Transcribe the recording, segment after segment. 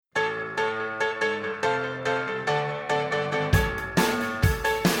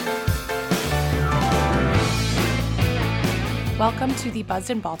Welcome to the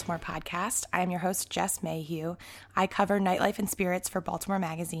Buzzed in Baltimore podcast. I am your host, Jess Mayhew. I cover nightlife and spirits for Baltimore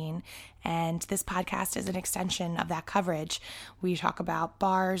Magazine, and this podcast is an extension of that coverage. We talk about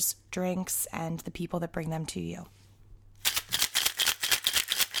bars, drinks, and the people that bring them to you.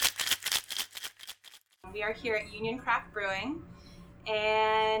 We are here at Union Craft Brewing,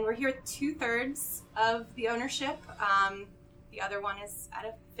 and we're here with 2/3 of the ownership. The other one is at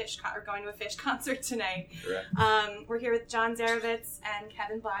a going to a Fish concert tonight. Correct. We're here with John Zarevitz and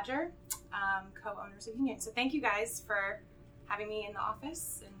Kevin Blodger, co-owners of Union. So thank you guys for having me in the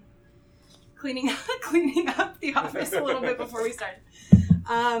office and cleaning up the office a little bit before we started.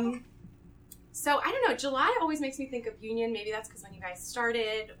 So I don't know, July always makes me think of Union. Maybe that's because when you guys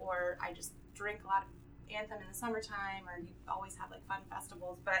started, or I just drink a lot of Anthem in the summertime, or you always have like fun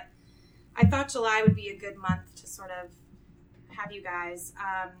festivals. But I thought July would be a good month to sort of have you guys,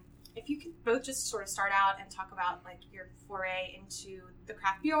 if you could both just sort of start out and talk about like your foray into the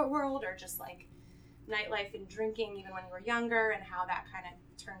craft beer world, or just like nightlife and drinking even when you were younger, and how that kind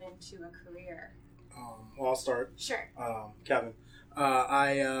of turned into a career. Well, I'll start. Sure. Kevin.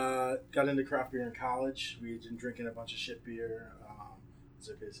 I got into craft beer in college. We had been drinking a bunch of shit beer. Is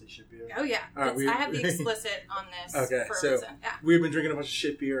it okay to say shit beer? Oh, yeah. Right, I have the explicit on this okay, for a so reason. Yeah. we had been drinking a bunch of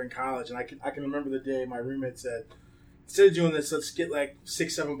shit beer in college, and I can remember the day my roommate said, instead of doing this, let's get like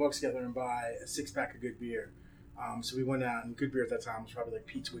 $6-7 together and buy a 6-pack of good beer. So we went out, and good beer at that time was probably like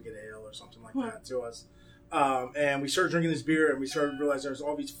Pete's Wicked Ale or something like that to us. And we started drinking this beer, and we started realizing there's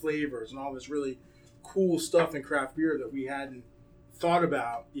all these flavors and all this really cool stuff in craft beer that we hadn't thought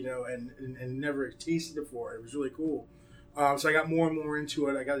about, and never tasted before. It was really cool. So I got more and more into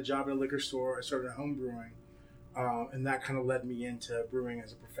it. I got a job at a liquor store. I started home brewing, and that kind of led me into brewing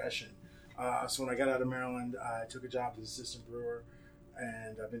as a profession. So when I got out of Maryland, I took a job as assistant brewer,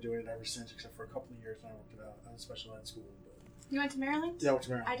 and I've been doing it ever since, except for a couple of years when I worked at a special ed school. But You went to Maryland? yeah, I went to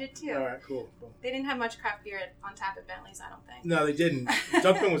Maryland. I did too. All right, cool. They didn't have much craft beer on tap at Bentley's, I don't think. No, they didn't.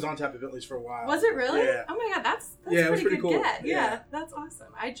 Duckman was on tap at Bentley's for a while. Was it really? Yeah. Oh my god, that's Yeah, it was pretty pretty good cool. get. Yeah, Yeah. that's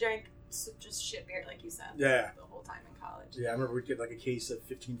awesome. I drank just shit beer, like you said. Yeah. The whole time in college. Yeah, I remember we'd get like a case of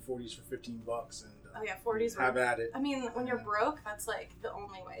 1540s for $15, and Oh yeah, 40s were. have at it. I mean, when you're Yeah. broke, that's like the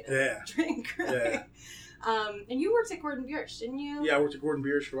only way to Yeah. drink, really. Yeah. And you worked at Gordon Biersch, didn't you? Yeah, I worked at Gordon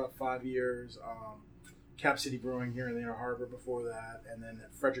Biersch for about 5 years. Cap City Brewing here in the Inner Harbor before that, and then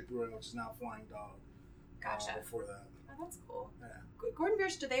at Frederick Brewing, which is now Flying Dog. Gotcha. Before that. Oh, that's cool. Yeah. Gordon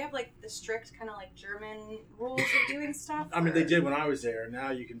Biersch, do they have like the strict kind of like German rules of doing stuff? I mean, they or- did when I was there.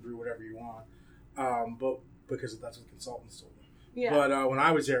 Now you can brew whatever you want, but because that's what consultants told me. Yeah. But when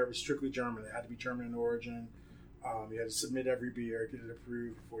I was there, it was strictly German. It had to be German in origin. You had to submit every beer, get it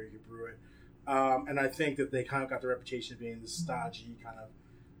approved before you could brew it. And I think that they kind of got the reputation of being this stodgy kind of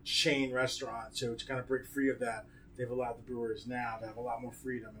chain restaurant. So to kind of break free of that, they've allowed the brewers now to have a lot more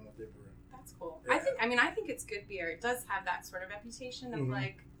freedom in what they brew. That's cool. Yeah. I think it's good beer. It does have that sort of reputation of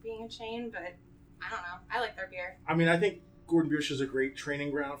like being a chain, but I don't know. I like their beer. I mean, I think Gordon Biersch is a great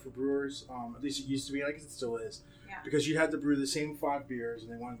training ground for brewers. At least it used to be. I guess it still is. Yeah. Because you had to brew the same 5 beers,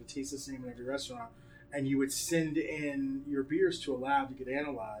 and they wanted to taste the same in every restaurant. And you would send in your beers to a lab to get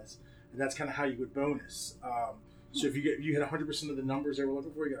analyzed, and that's kind of how you would bonus. So if you had 100% of the numbers they were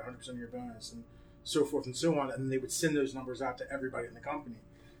looking for, you got 100% of your bonus, and so forth and so on. And then they would send those numbers out to everybody in the company.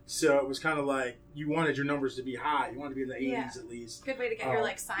 So it was kind of like you wanted your numbers to be high. You wanted to be in the 80s at least. Good way to get your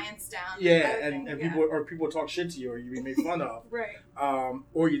like science down. Yeah, and and people would talk shit to you, or you'd be made fun of. Right.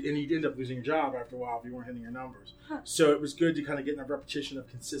 Or you'd end up losing your job after a while if you weren't hitting your numbers. Huh. So it was good to kind of get in a repetition of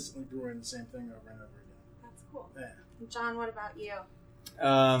consistently brewing the same thing over and over again. That's cool. Yeah. John, what about you?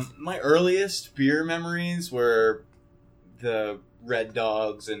 My earliest beer memories were the Red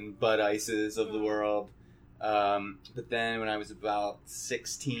Dogs and Bud Ices of the world. But then when I was about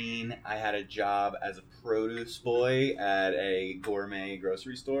 16, I had a job as a produce boy at a gourmet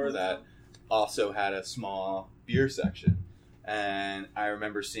grocery store that also had a small beer section. And I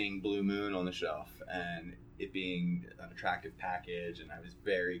remember seeing Blue Moon on the shelf and it being an attractive package, and I was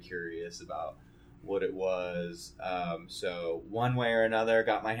very curious about what it was. So one way or another,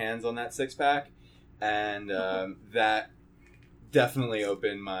 got my hands on that 6-pack, and that definitely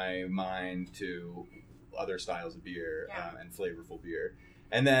opened my mind to other styles of beer and flavorful beer.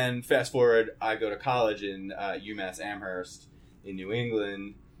 And then fast forward, I go to college in UMass Amherst in New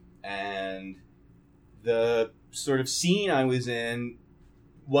England, and the sort of scene I was in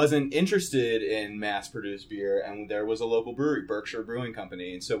wasn't interested in mass-produced beer, and there was a local brewery, Berkshire Brewing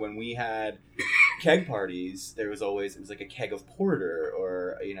Company. And so when we had keg parties, it was like a keg of porter,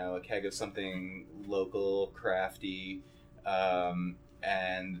 or a keg of something local, crafty,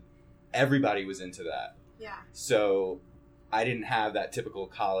 and everybody was into that. Yeah. So I didn't have that typical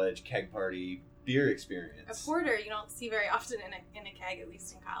college keg party beer A experience. porter you don't see very often in a keg, at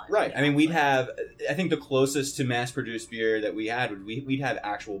least in college. Right. I mean, we'd have, I think the closest to mass-produced beer that we had would we'd have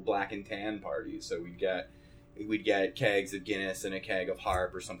actual black and tan parties. So we'd get kegs of Guinness and a keg of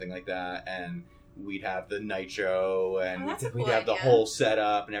Harp or something like that, and we'd have the nitro, and that's a we'd cool have the idea. whole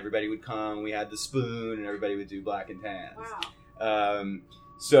setup, and everybody would come. We had the spoon, and everybody would do black and tans. Wow.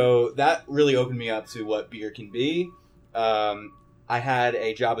 So that really opened me up to what beer can be. I had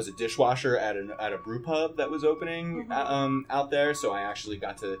a job as a dishwasher at a brew pub that was opening out there, so I actually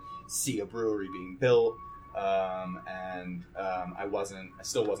got to see a brewery being built. I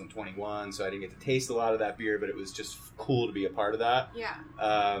still wasn't 21, so I didn't get to taste a lot of that beer, but it was just cool to be a part of that. Yeah.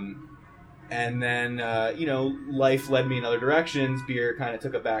 And then, life led me in other directions. Beer kind of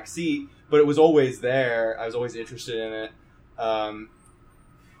took a back seat, but it was always there. I was always interested in it.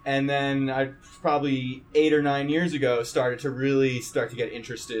 And then I probably 8 or 9 years ago started to get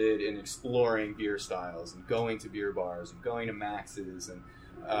interested in exploring beer styles and going to beer bars and going to Max's, and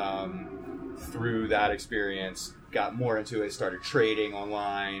through that experience got more into it. Started trading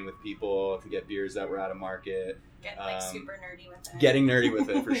online with people to get beers that were out of market. Get super nerdy with it. Getting nerdy with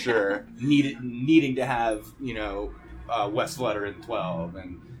it for sure. Needing to have West Veteran 12,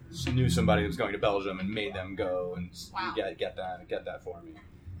 and knew somebody that was going to Belgium and made them go and get that for me.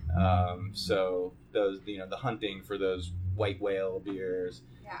 So those the hunting for those white whale beers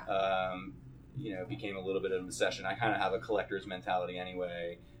became a little bit of an obsession. I kind of have a collector's mentality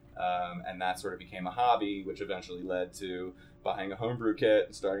anyway, and that sort of became a hobby, which eventually led to buying a homebrew kit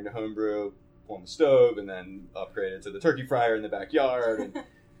and starting to homebrew on the stove, and then upgraded to the turkey fryer in the backyard, and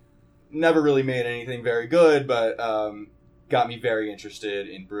never really made anything very good, but got me very interested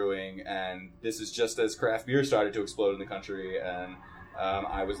in brewing. And this is just as craft beer started to explode in the country, and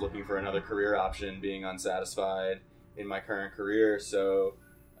I was looking for another career option, being unsatisfied in my current career. So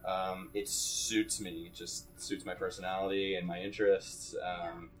it suits me. It just suits my personality and my interests.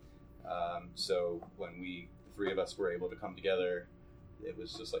 So when the three of us were able to come together, it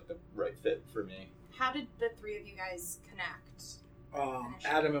was just like the right fit for me. How did the three of you guys connect?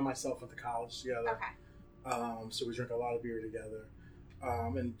 Adam and myself went to college together. Okay. So we drank a lot of beer together,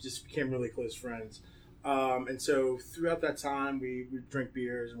 and just became really close friends. And so throughout that time, we drank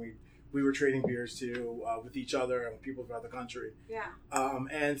beers, and we were trading beers too, with each other and with people throughout the country. Yeah.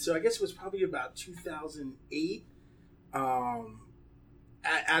 And so I guess it was probably about 2008. Adam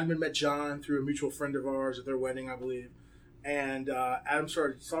had met John through a mutual friend of ours at their wedding, I believe. And Adam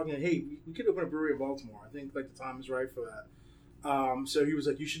started talking, hey, we could open a brewery in Baltimore. I think the time is right for that. So he was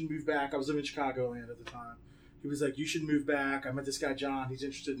like, you should move back. I was living in Chicagoland at the time. He was like, you should move back. I met this guy, John. He's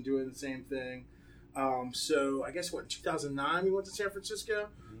interested in doing the same thing. So I guess in 2009 we went to San Francisco.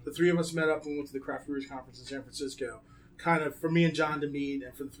 The three of us met up and went to the Craft Brewers Conference in San Francisco, kind of for me and John to meet,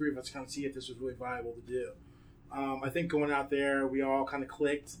 and for the three of us to kind of see if this was really viable to do. I think going out there, we all kind of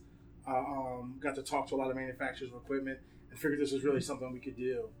clicked, got to talk to a lot of manufacturers of equipment, and figured this was really something we could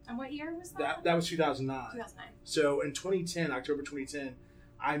do. And what year was that? That was 2009. 2009. So in 2010, October 2010,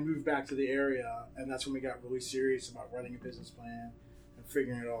 I moved back to the area, and that's when we got really serious about running a business plan and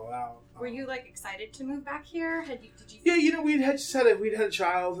figuring it all out. Were you excited to move back here? Did you? Yeah, we'd had a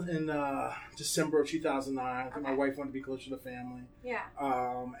child in December of 2009. I think my wife wanted to be closer to family. Yeah.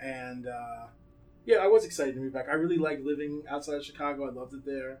 I was excited to move back. I really liked living outside of Chicago. I loved it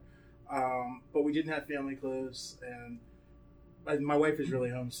there. But we didn't have family close, and my wife is really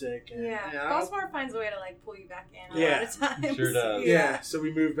homesick. And, Baltimore finds a way to pull you back in a lot of times. Sure does. Yeah, so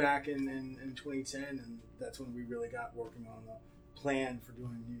we moved back in 2010, and that's when we really got working on the plan for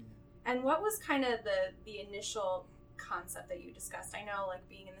doing Union. And what was kind of the initial concept that you discussed? I know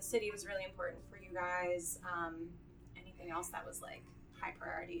being in the city was really important for you guys. Anything else that was high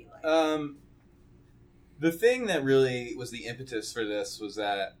priority? The thing that really was the impetus for this was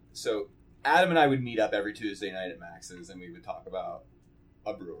that, so Adam and I would meet up every Tuesday night at Max's, and we would talk about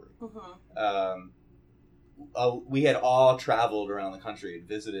a brewery. We had all traveled around the country and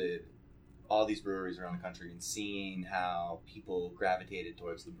visited all these breweries around the country, and seeing how people gravitated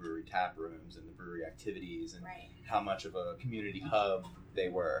towards the brewery tap rooms and the brewery activities, and how much of a community hub they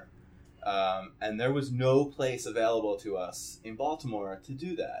were. And there was no place available to us in Baltimore to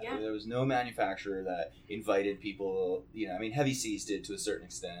do that. Yeah. There was no manufacturer that invited people. Heavy Seas did to a certain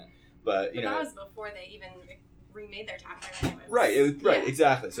extent, but that was before they even remade their tap room. Right,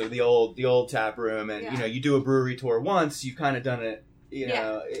 exactly. So the old tap room, and you do a brewery tour once, you've kind of done it.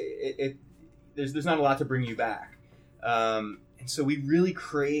 There's not a lot to bring you back. And so we really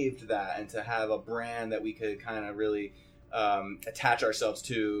craved that, and to have a brand that we could kind of really attach ourselves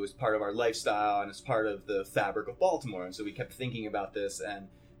to as part of our lifestyle and as part of the fabric of Baltimore. And so we kept thinking about this, and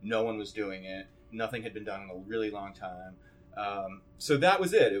no one was doing it. Nothing had been done in a really long time. So that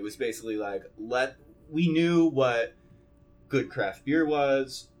was it. It was basically like, we knew what good craft beer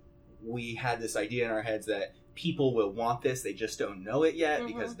was. We had this idea in our heads that people will want this. They just don't know it yet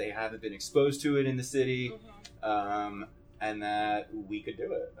because they haven't been exposed to it in the city. And that we could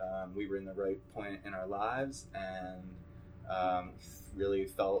do it. We were in the right point in our lives, and really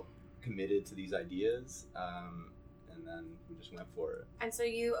felt committed to these ideas. And then we just went for it. And so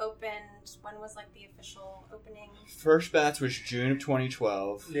you opened, when was like the official opening? First batch was June of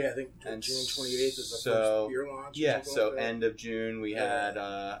 2012. Yeah, I think June 28th is the first beer launch. Yeah, so end of June we had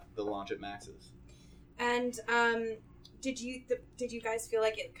the launch at Max's. And did you guys feel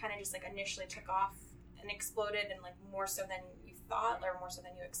like it kind of just like initially took off and exploded, and like more so than you thought, or more so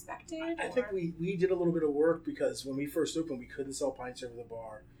than you expected? I think we did a little bit of work, because when we first opened, we couldn't sell pints over the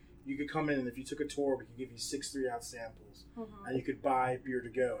bar. You could come in, and if you took a tour, we could give you 6 3-ounce samples, and you could buy beer to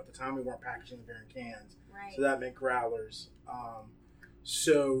go. At the time, we weren't packaging the beer in cans, so that meant growlers.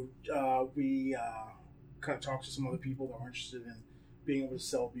 So we kind of talked to some other people that were interested in being able to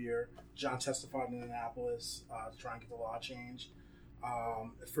sell beer. John testified in Annapolis to try and get the law changed.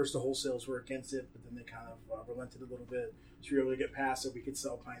 At first, the wholesalers were against it, but then they kind of relented a little bit, so we were able to get past it. We could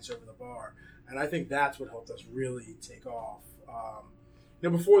sell pints over the bar, and I think that's what helped us really take off.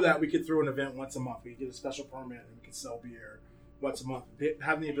 Before that, we could throw an event once a month. We could get a special permit, and we could sell beer once a month.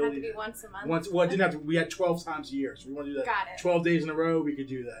 Having the ability it had to be once a month. Well, it didn't have to. We had 12 times a year, so we want to do that. Got it. 12 days in a row, we could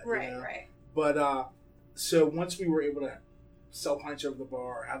do that. Right. But so once we were able to sell pints over the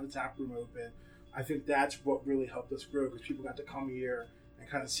bar, have the tap room open, I think that's what really helped us grow, because people got to come here and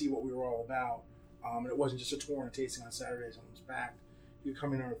kind of see what we were all about. And it wasn't just a tour and a tasting on Saturdays when it was packed. You could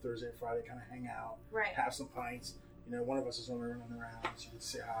come in on a Thursday and Friday, kind of hang out, have some pints. One of us is only running around, so you can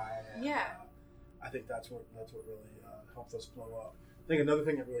say hi. And, I think that's what really helped us blow up. I think another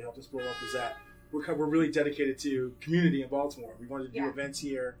thing that really helped us blow up is that we're really dedicated to community in Baltimore. We wanted to do events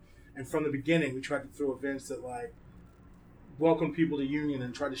here, and from the beginning, we tried to throw events that like welcome people to Union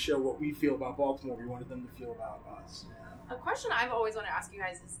and try to show what we feel about Baltimore. We wanted them to feel about us. A question I've always wanted to ask you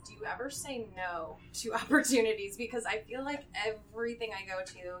guys is, do you ever say no to opportunities? Because I feel like everything I go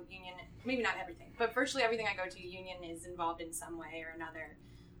to Union, maybe not everything, but virtually everything I go to Union is involved in some way or another.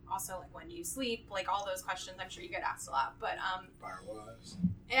 Also, like, when do you sleep? Like, all those questions, I'm sure you get asked a lot. But Firewise.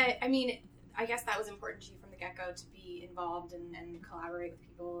 I mean, I guess that was important to you from the get-go, to be involved and collaborate with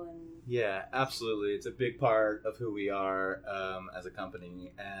people. And yeah, absolutely. It's a big part of who we are as a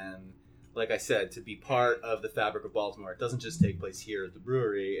company. And like I said, to be part of the fabric of Baltimore, it doesn't just take place here at the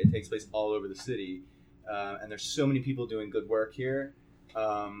brewery. It takes place all over the city. And there's so many people doing good work here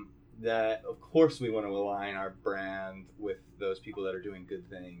that, of course, we want to align our brand with those people that are doing good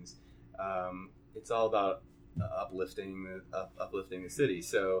things. It's all about uplifting the city.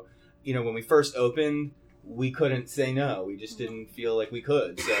 So, when we first opened, we couldn't say no. We just didn't feel like we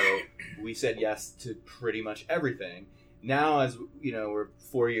could. So we said yes to pretty much everything. Now, as we're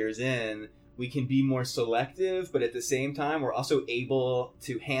 4 years in, we can be more selective, but at the same time, we're also able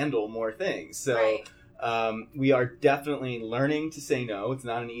to handle more things. So we are definitely learning to say no. It's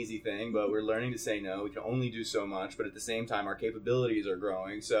not an easy thing, but we're learning to say no. We can only do so much, but at the same time, our capabilities are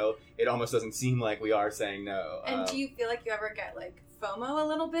growing. So it almost doesn't seem like we are saying no. And do you feel like you ever get like FOMO a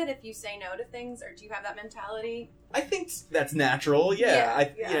little bit if you say no to things, or do you have that mentality? I think that's natural.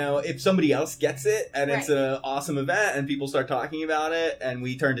 If somebody else gets it and it's an awesome event and people start talking about it and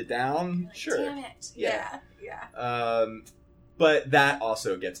we turned it down, like, sure. Damn it. Yeah. But that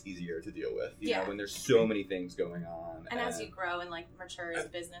also gets easier to deal with, you know, when there's so many things going on. And as you grow and like mature as a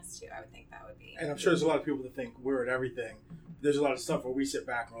business too, I would think that would be. And I'm sure there's a lot of people that think we're at everything. There's a lot of stuff where we sit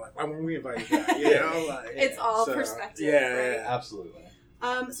back and we're like, why weren't we invited back? It's all perspective. Yeah, absolutely.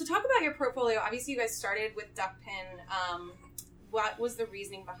 So talk about your portfolio. Obviously, you guys started with Duckpin. What was the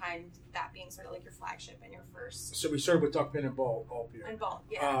reasoning behind that being sort of like your flagship and your first? So we started with Duckpin and Ball beer. And Ball,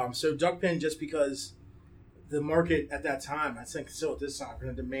 yeah. So Duckpin, just because the market at that time, I think still at this time, kind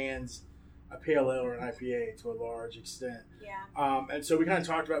of demands a pale ale or an IPA to a large extent. Yeah. And so we kind of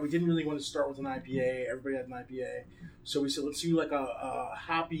talked about, we didn't really want to start with an IPA. Everybody had an IPA. So we said, let's do like a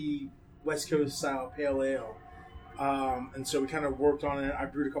hoppy West Coast style pale ale. And so we kind of worked on it. I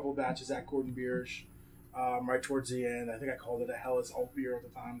brewed a couple of batches at Gordon Biersch right towards the end. I think I called it a Helles Alt beer at the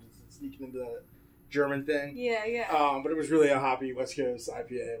time, just sneaking into the German thing. Yeah. But it was really a hoppy West Coast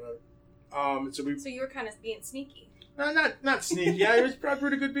IPA. So you were kind of being sneaky. Not sneaky. I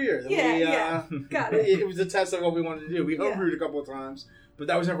brewed a good beer. Got it. It was a test of what we wanted to do. We homebrewed a couple of times, but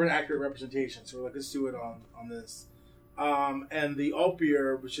that was never an accurate representation. So we're like, let's do it on this. And the alt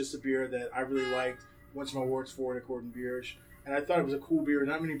beer was just a beer that I really liked. Won some awards for it at Gordon Beers, and I thought it was a cool beer.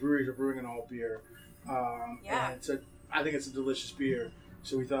 Not many breweries are brewing an alt beer. And I think it's a delicious beer.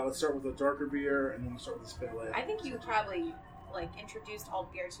 So we thought, let's start with a darker beer, and then we'll start with this pale ale. I think you probably introduced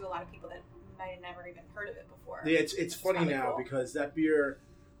alt beer to a lot of people that might have never even heard of it before. Yeah, it's funny now because that beer,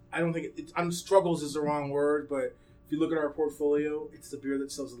 I don't think struggles is the wrong word, but if you look at our portfolio, it's the beer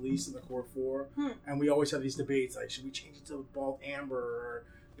that sells the least in the core four. And we always have these debates like, should we change it to Bald Amber?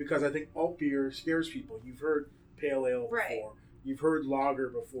 Because I think alt beer scares people. You've heard pale ale before. Right. You've heard lager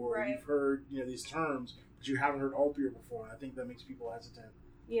before. Right. You've heard these terms, but you haven't heard alt beer before. And I think that makes people hesitant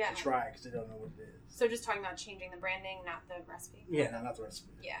to try it because they don't know what it is. So just talking about changing the branding, not the recipe. Yeah, no, not the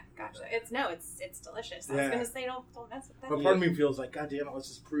recipe. Yeah, gotcha. It's delicious. I was gonna say don't mess with that. But part of me feels like, God damn it, let's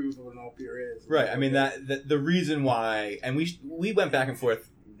just prove what an alt beer is. Right. I mean the reason why, and we went back and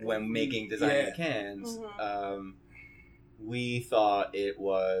forth when making designing the cans. Mm-hmm. We thought it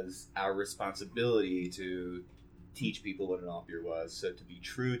was our responsibility to teach people what an alt beer was, so to be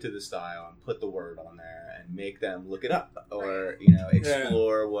true to the style and put the word on there and make them look it up or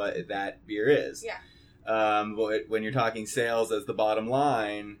explore what that beer is. Yeah. But when you're talking sales as the bottom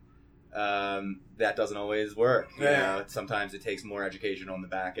line, that doesn't always work. You know, sometimes it takes more education on the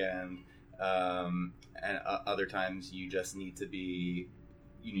back end, and other times you just need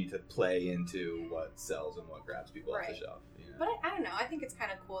to play into what sells and what grabs people off the shelf. You know? But I don't know. I think it's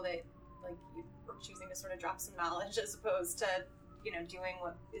kind of cool that you were choosing to sort of drop some knowledge as opposed to doing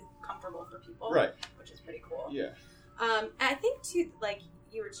what is comfortable for people, right? Which is pretty cool. Yeah. And I think too,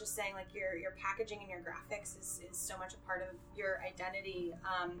 you were just saying, your packaging and your graphics is so much a part of your identity.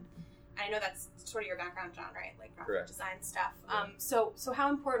 I know that's sort of your background, John, right? Like graphic design stuff. Yeah. So how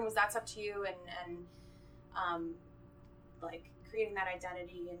important was that stuff to you, and creating that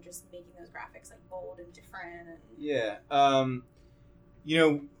identity and just making those graphics bold and different? And... Yeah.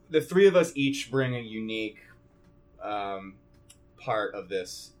 The three of us each bring a unique part of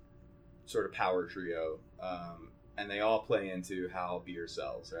this sort of power trio, and they all play into how beer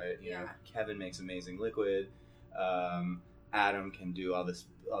sells, right? You know, Kevin makes amazing liquid. Adam can do all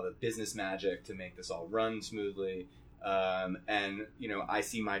the business magic to make this all run smoothly. And I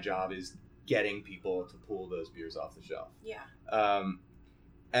see my job is getting people to pull those beers off the shelf. Yeah.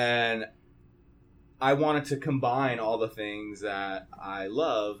 And I wanted to combine all the things that I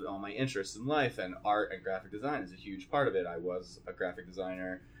love, all my interests in life, and art and graphic design is a huge part of it. I was a graphic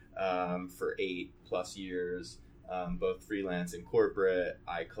designer for 8+ years, both freelance and corporate.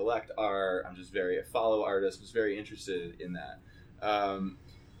 I collect art. I'm just I follow artists, was very interested in that.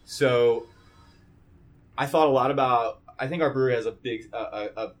 So I thought a lot about, I think our brewery has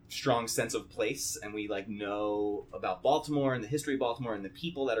a strong sense of place, and we know about Baltimore and the history of Baltimore and the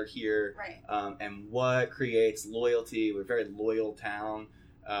people that are here, right. And what creates loyalty. We're a very loyal town.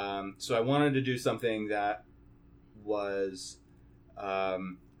 So I wanted to do something that was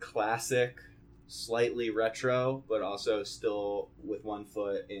classic, slightly retro, but also still with one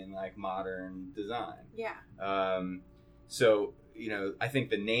foot in modern design. Yeah. So, I think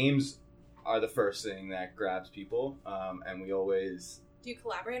the names are the first thing that grabs people, and we always... Do you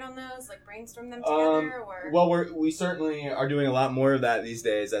collaborate on those? Brainstorm them together? Or... Well, we certainly are doing a lot more of that these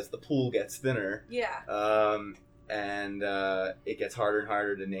days as the pool gets thinner. Yeah. And it gets harder and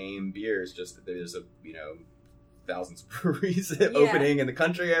harder to name beers. Just there's thousands of breweries opening in the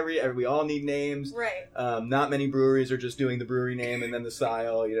country. We all need names. Right. Not many breweries are just doing the brewery name and then the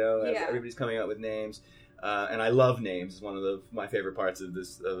style. Everybody's coming up with names. And I love names. It's one of my favorite parts of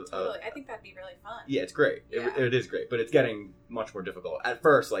this. Totally. I think that'd be really fun. Yeah, it's great. Yeah. It is great, but it's getting much more difficult. At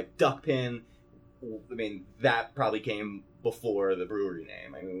first, Duckpin, that probably came before the brewery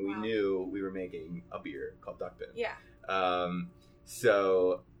name. We knew we were making a beer called Duckpin. Yeah.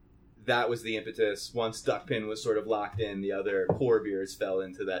 So that was the impetus. Once Duckpin was sort of locked in, the other core beers fell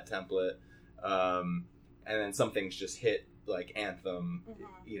into that template. And then some things just hit, like Anthem.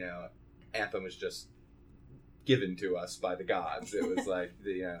 Mm-hmm. Anthem was just given to us by the gods. It was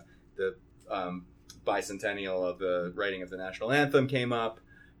the bicentennial of the writing of the national anthem came up,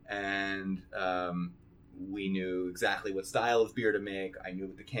 and we knew exactly what style of beer to make. I knew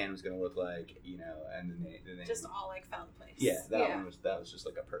what the can was going to look like, and the name just all fell in place. Yeah, that was just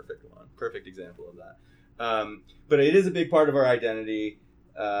a perfect example of that. But it is a big part of our identity,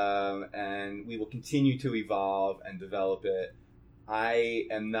 and we will continue to evolve and develop it. I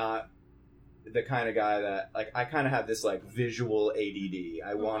am not the kind of guy that I kind of have this visual ADD.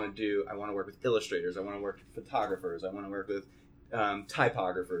 I want to work with illustrators. I want to work with photographers. I want to work with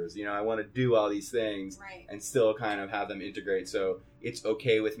typographers. I want to do all these things right. and still kind of have them integrate. So it's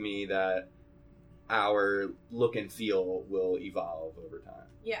okay with me that our look and feel will evolve over time.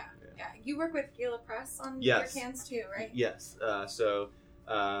 Yeah. You work with Gila Press on Yes. your cans too, right? Yes. So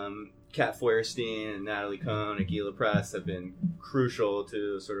Kat Feuerstein and Natalie Cohn at Gila Press have been crucial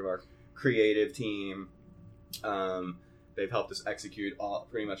to sort of our creative team. They've helped us execute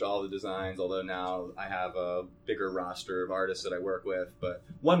pretty much all the designs, although now I have a bigger roster of artists that I work with. But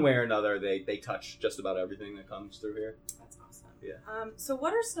one way or another, they touch just about everything that comes through here. That's awesome. Yeah. So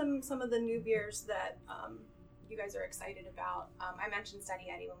what are some of the new beers that you guys are excited about? I mentioned Steady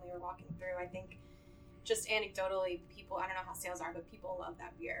Eddie when we were walking through. I think just anecdotally, people, I don't know how sales are, but people love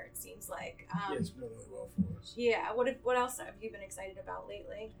that beer, it seems like. Yeah, it's been really well for us. Yeah. What else have you been excited about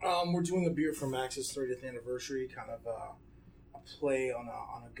lately? We're doing a beer for Max's 30th anniversary, kind of a play on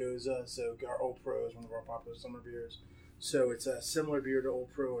a Goza. So our Old Pro is one of our popular summer beers. So it's a similar beer to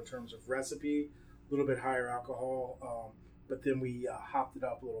Old Pro in terms of recipe, a little bit higher alcohol, but then we hopped it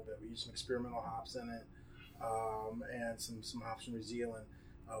up a little bit. We used some experimental hops in it, and some hops from New Zealand.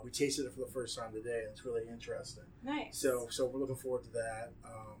 We tasted it for the first time today, and it's really interesting. Nice. So we're looking forward to that.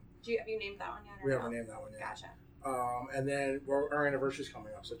 Have you named that one yet? We haven't named that one yet. Gotcha. And then our anniversary is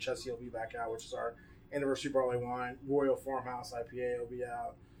coming up, so Chessie will be back out, which is our anniversary barley wine. Royal Farmhouse IPA will be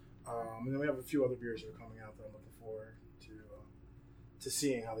out, and then we have a few other beers that are coming out that I'm looking forward to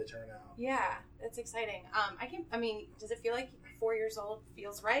seeing how they turn out. Yeah, that's exciting. Does it feel like 4 years old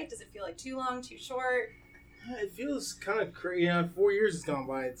feels right? Does it feel like too long, too short? It feels kind of crazy. 4 years has gone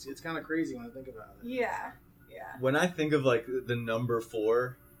by. It's kind of crazy when I think about it. Yeah. When I think of like the number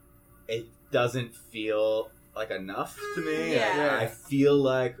 4, it doesn't feel like enough to me. Yeah. I feel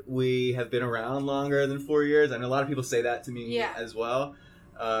like we have been around longer than 4 years. I know a lot of people say that to me as well.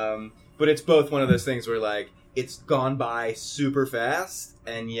 But it's both one of those things where like it's gone by super fast,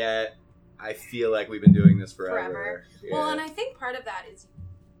 and yet I feel like we've been doing this forever. Yeah. Well, and I think part of that is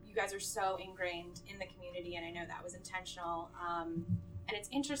you guys are so ingrained in the community, and I know that was intentional. And it's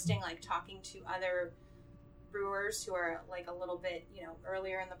interesting, like talking to other brewers who are like a little bit,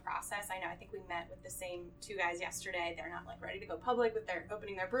 earlier in the process. I think we met with the same 2 guys yesterday. They're not like ready to go public with their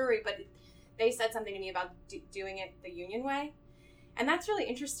opening their brewery, but they said something to me about doing it the Union way. And that's really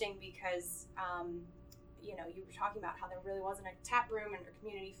interesting because, you were talking about how there really wasn't a tap room and a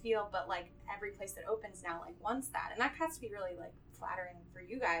community feel, but like every place that opens now like wants that. And that has to be really like flattering for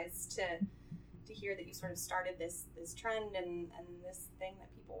you guys to hear that you sort of started this trend and this thing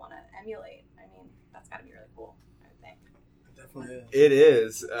that people want to emulate. I mean, that's got to be really cool, I would think. It definitely is. It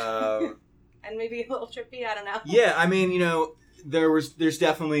is. And maybe a little trippy, I don't know. Yeah, I mean, there's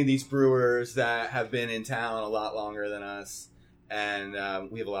definitely these brewers that have been in town a lot longer than us, and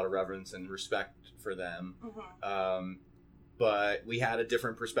we have a lot of reverence and respect for them. Mm-hmm. But we had a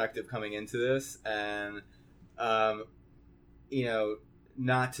different perspective coming into this, and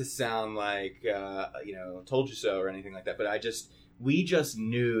not to sound like told you so or anything like that, but we just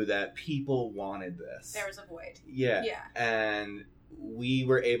knew that people wanted this. There was a void. Yeah. And we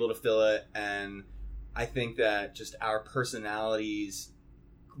were able to fill it, and I think that just our personalities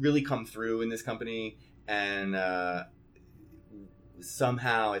really come through in this company, and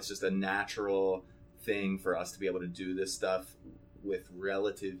somehow it's just a natural thing for us to be able to do this stuff with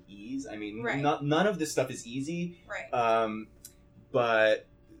relative ease. I mean, none of this stuff is easy. Right. But,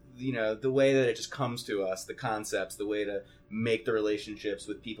 the way that it just comes to us, the concepts, the way to make the relationships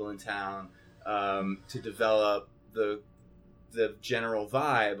with people in town, to develop the general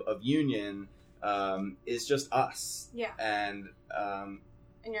vibe of Union, is just us. Yeah. And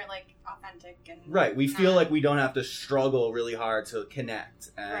you're like authentic and right. We feel like we don't have to struggle really hard to connect.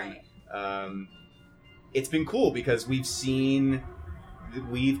 And it's been cool because we've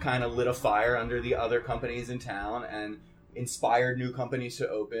kind of lit a fire under the other companies in town and inspired new companies to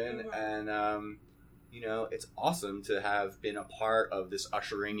open. Mm-hmm. And it's awesome to have been a part of this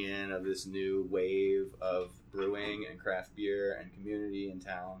ushering in of this new wave of brewing and craft beer and community in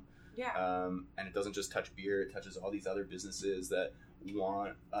town. Yeah. And it doesn't just touch beer, it touches all these other businesses that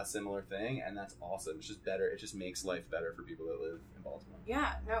want a similar thing, and that's awesome. It's just better. It just makes life better for people that live in Baltimore.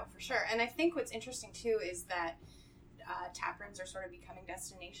 Yeah, no, for sure. And I think what's interesting too is that tap rooms are sort of becoming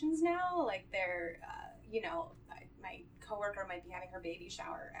destinations now. Like they're, my coworker might be having her baby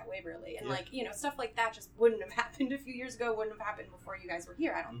shower at Waverly, and stuff like that just wouldn't have happened a few years ago. Wouldn't have happened before you guys were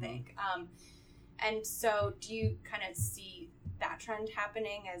here, I don't think. And so, do you kind of see that trend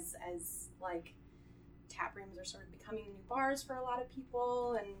happening as like tap rooms are sort of becoming new bars for a lot of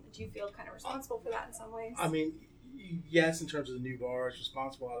people, and do you feel kind of responsible for that in some ways? I mean, yes, in terms of the new bars,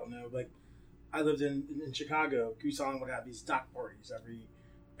 responsible, I don't know. Like, I lived in Chicago. Goose Island would have these dock parties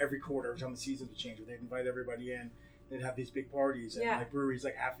every quarter, every time the season would change, where they'd invite everybody in, they'd have these big parties, and like breweries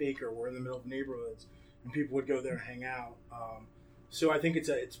like Half Acre were in the middle of neighborhoods, and people would go there and hang out. So I think it's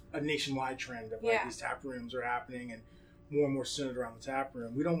a nationwide trend of like these tap rooms are happening, and more centered around the tap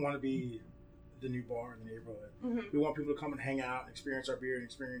room. We don't want to be the new bar in the neighborhood. Mm-hmm. We want people to come and hang out and experience our beer and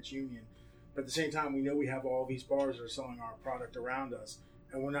experience Union. But at the same time, we know we have all these bars that are selling our product around us,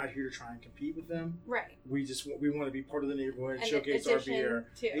 and we're not here to try and compete with them. Right. We want to be part of the neighborhood, and showcase our beer.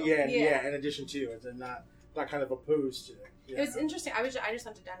 In addition to it, and not kind of opposed to it. Yeah. It was interesting. I just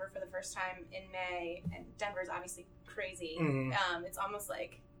went to Denver for the first time in May, and Denver's obviously crazy. Mm-hmm. It's almost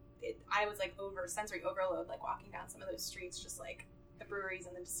like I was like sensory overload, like walking down some of those streets, just like the breweries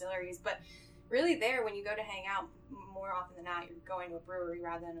and the distilleries. But really, there when you go to hang out, more often than not, you're going to a brewery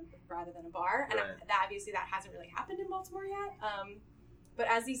rather than a bar. And that obviously that hasn't really happened in Baltimore yet. But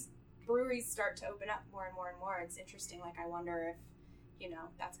as these breweries start to open up more and more and more, it's interesting. Like I wonder if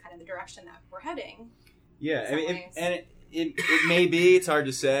that's kind of the direction that we're heading. Yeah, I mean, it may be. It's hard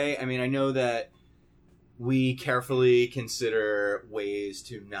to say. I mean, I know that we carefully consider ways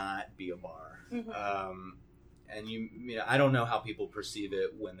to not be a bar. Mm-hmm. And I don't know how people perceive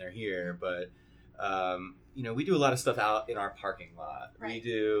it when they're here, but we do a lot of stuff out in our parking lot. Right. We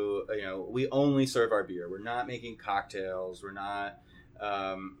do, we only serve our beer. We're not making cocktails. We're not,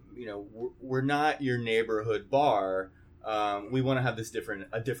 we're not your neighborhood bar. We want to have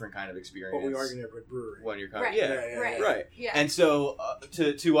a different kind of experience. But we are your neighborhood brewery. When you're coming, right. Right. Yeah. And so,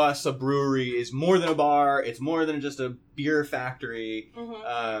 to us, a brewery is more than a bar. It's more than just a beer factory.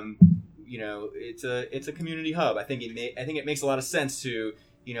 Mm-hmm. It's a community hub. I think it makes a lot of sense to,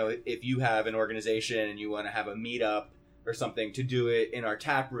 if you have an organization and you want to have a meetup or something, to do it in our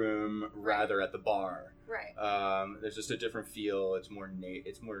tap room rather at the bar. Right. There's just a different feel. It's more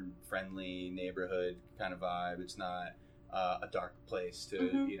friendly neighborhood kind of vibe. It's not a dark place to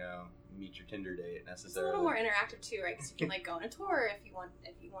meet your Tinder date necessarily. It's a little more interactive too, right? Because you can like go on a tour if you want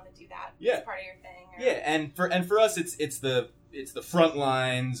to do that. As part of your thing. Or... Yeah, and for us, it's the front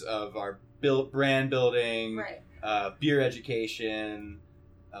lines of our brand building, right. Beer education.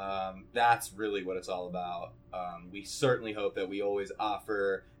 That's really what it's all about. We certainly hope that we always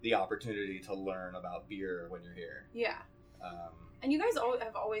offer the opportunity to learn about beer when you're here. Yeah. And you guys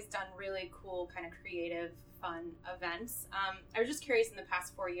have always done really cool, kind of creative, fun events. I was just curious, in the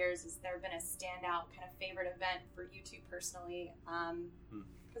past 4 years, has there been a standout kind of favorite event for you two personally?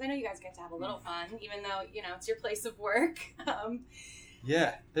 Because I know you guys get to have a little fun, even though, it's your place of work.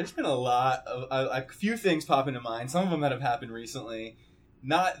 Yeah, there's been a lot of a few things pop into mind. Some of them that have happened recently.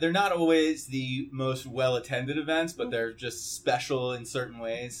 They're not always the most well-attended events, but they're just special in certain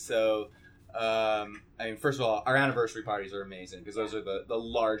ways. So, first of all, our anniversary parties are amazing because those are the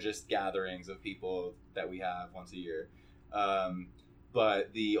largest gatherings of people that we have once a year.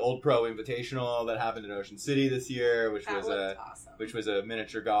 But the Old Pro Invitational that happened in Ocean City this year, which was a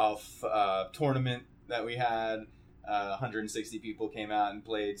miniature golf tournament that we had, 160 people came out and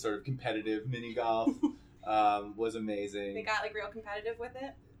played sort of competitive mini golf. Was amazing. They got like real competitive with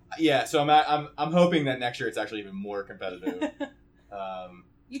it. Yeah, so I'm hoping that next year it's actually even more competitive.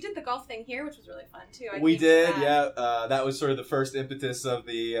 You did the golf thing here, which was really fun too. We did, yeah. That was sort of the first impetus of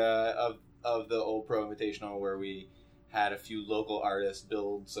the of the Old Pro Invitational, where we had a few local artists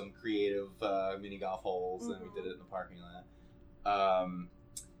build some creative mini golf holes, and we did it in the parking lot.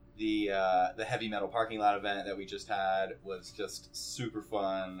 The heavy metal parking lot event that we just had was just super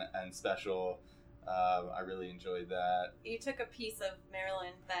fun and special. I really enjoyed that. You took a piece of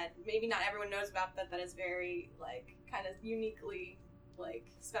Maryland that maybe not everyone knows about, but that is very like kind of uniquely like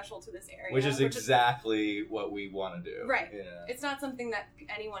special to this area, which is exactly what we want to do. Right. Yeah. It's not something that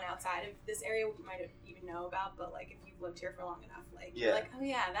anyone outside of this area might even know about, but like if you've lived here for long enough, like you're like, oh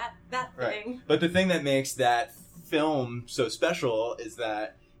yeah, that thing. Right. But the thing that makes that film so special is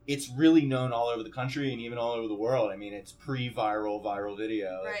that it's really known all over the country and even all over the world. I mean, it's viral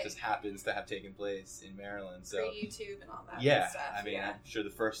video. Right. It just happens to have taken place in Maryland. So pre-YouTube and all that stuff. I mean, I'm sure the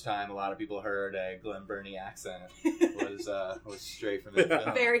first time a lot of people heard a Glen Burnie accent was straight from the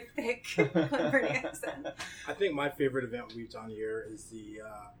film. Very thick Glen Burnie accent. I think my favorite event we've done here is the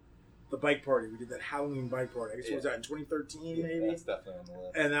bike party. We did that Halloween bike party. I guess it was that in 2013, maybe? That's definitely on the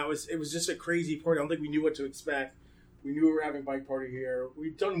list. And it was just a crazy party. I don't think we knew what to expect. We knew we were having a bike party here.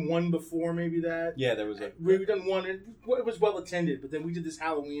 We'd done one before, maybe that. Yeah, there was we've done one, and it was well attended. But then we did this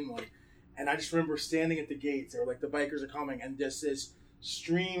Halloween one, and I just remember standing at the gates. They were like, the bikers are coming, and just this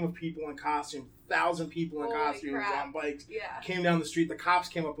stream of people in costume, 1,000 people in costumes on bikes, came down the street. The cops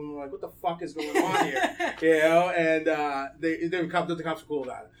came up and were like, "What the fuck is going on here?" And the cops were cool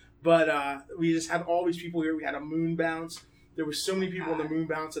about it. But we just had all these people here. We had a moon bounce. There were so many people on the moon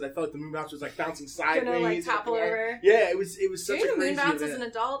bounce that I felt like the moon bounce was like bouncing sideways. Gonna like topple over. Yeah, it was such Doing a a moon crazy bounce event. as an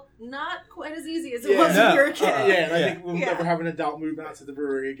adult, not quite as easy as it was when you were a kid. Yeah, and I think we'll never have an adult moon bounce at the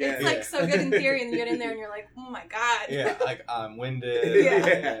brewery again. It's like so good in theory, and you get in there and you're like, oh my god. Yeah, like I'm winded.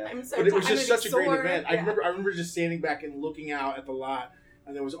 Yeah. I'm so But it was tired, just such a great sore. event. Yeah. I remember just standing back and looking out at the lot,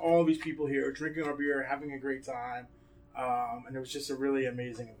 and there was all these people here drinking our beer, having a great time, and it was just a really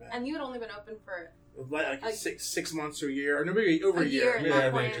amazing event. And you had only been open for Like 6 months to a year, or maybe over a year. at Yeah, that I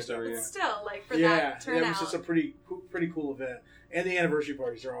think point. just over a year. But still, like for Yeah, that turnout. it was just a pretty cool event. And the anniversary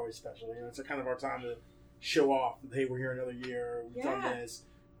parties are always special. You know, it's a kind of our time to show off that, hey, we're here another year, we've done this,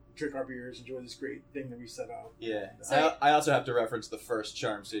 drink our beers, enjoy this great thing that we set up. Yeah. So- I also have to reference the first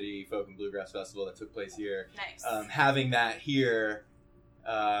Charm City Folk and Bluegrass Festival that took place here. Nice. Having that here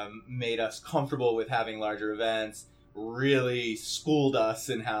made us comfortable with having larger events, really schooled us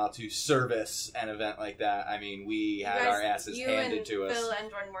in how to service an event like that. I mean, we had our asses handed to us. Phil and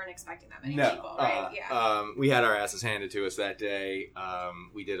Jordan weren't expecting that many No, people, right? we had our asses handed to us that day.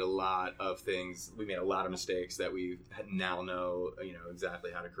 We did a lot of things. We made a lot of mistakes that we now know,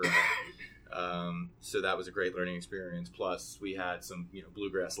 exactly how to correct. So that was a great learning experience. Plus, we had some,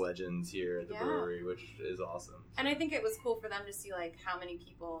 bluegrass legends here at the brewery, which is awesome. And I think it was cool for them to see like how many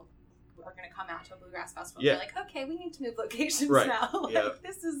people are going to come out to a bluegrass festival. Yeah. They're like, okay, we need to move locations Right. now. Like, Yeah.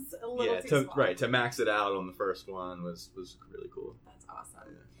 this is a little too small. To max it out on the first one was really cool. That's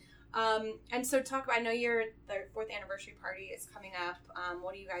awesome. And so the 4th anniversary party is coming up.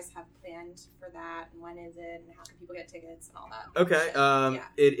 What do you guys have planned for that, and when is it, and how can people get tickets and all that? Okay.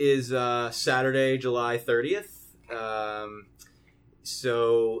 It is Saturday, July 30th.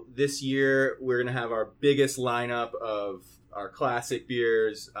 So this year we're going to have our biggest lineup of our classic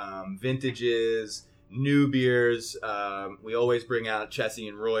beers, vintages, new beers. We always bring out Chessie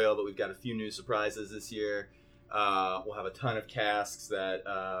and Royal, but we've got a few new surprises this year. We'll have a ton of casks that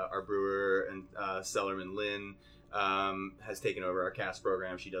our brewer and cellarman Lynn has taken over our cask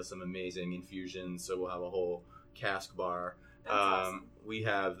program. She does some amazing infusions, so we'll have a whole cask bar. That's awesome. We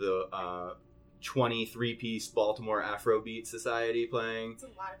have the 23-piece Baltimore Afrobeat Society playing. It's a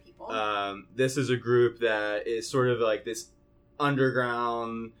lot of people. This is a group that is sort of like this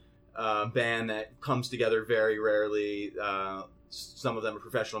underground band that comes together very rarely. Some of them are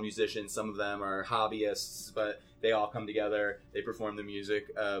professional musicians, some of them are hobbyists, but they all come together. They perform the music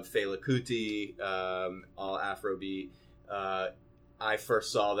of Fela Kuti, all Afrobeat. I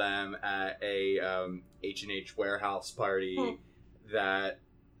first saw them at a H&H warehouse party that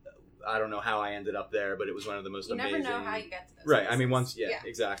I don't know how I ended up there, but it was one of the most amazing. You never know how you get to those Right. places. I mean,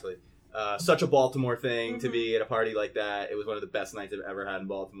 exactly. Such a Baltimore thing to be at a party like that. It was one of the best nights I've ever had in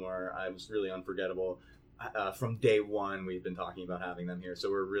Baltimore. I was really unforgettable. From day one, we've been talking about having them here,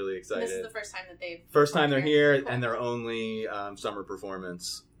 so we're really excited. And this is the first time that they've... First time they're here, Cool. and their only summer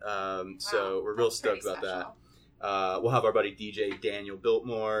performance. So we're real stoked about that. We'll have our buddy DJ Daniel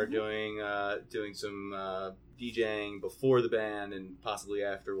Biltmore doing some DJing before the band and possibly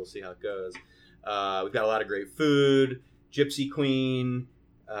after. We'll see how it goes. We've got a lot of great food. Gypsy Queen,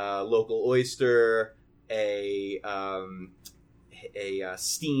 local oyster, a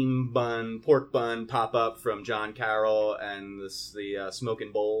steam bun, pork bun pop up from John Carroll and the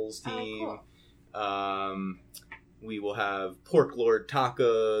Smokin' Bowls team. Oh, cool. We will have Pork Lord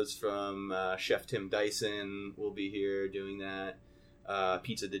tacos from Chef Tim Dyson. Will be here doing that.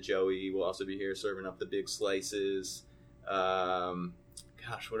 Pizza de Joey will also be here serving up the big slices.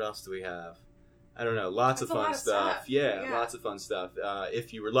 What else do we have? I don't know. Lots That's of a fun lot of stuff. stuff. Yeah, lots of fun stuff.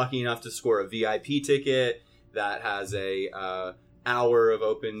 If you were lucky enough to score a VIP ticket, that has a hour of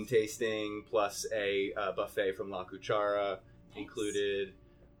open tasting plus a buffet from La Cuchara included.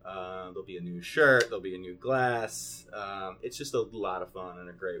 There'll be a new shirt. There'll be a new glass. It's just a lot of fun and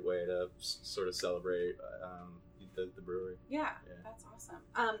a great way to sort of celebrate the brewery. Yeah, that's awesome.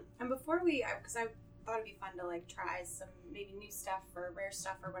 And before because I thought it'd be fun to like try some maybe new stuff or rare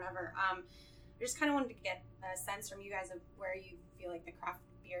stuff or whatever. I just kind of wanted to get a sense from you guys of where you feel like the craft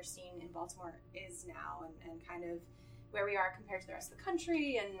beer scene in Baltimore is now, and kind of where we are compared to the rest of the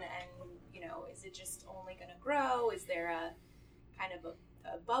country, and is it just only going to grow? Is there a kind of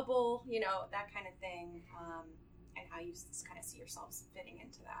a bubble, that kind of thing, and how you kind of see yourselves fitting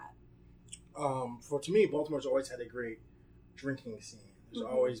into that? To me, Baltimore's always had a great drinking scene. There's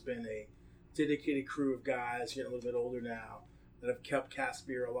always been a dedicated crew of guys getting a little bit older now that have kept cask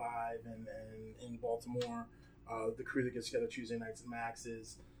beer alive, and in Baltimore, the crew that gets together Tuesday nights at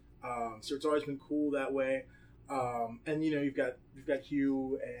Max's. So it's always been cool that way. And you've got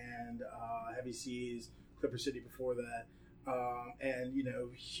Hugh and Heavy Seas, Clipper City before that. And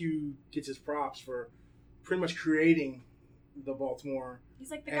Hugh gets his props for pretty much creating the Baltimore.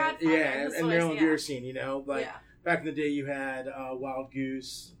 He's like the and, godfather. yeah, of the and source, Maryland yeah. beer scene. You know, like Yeah. back in the day, you had Wild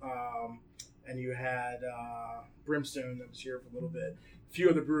Goose, and you had Brimstone that was here for a little bit. A few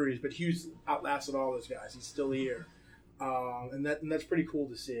other breweries, but Hughes outlasted all those guys. He's still here, and that's pretty cool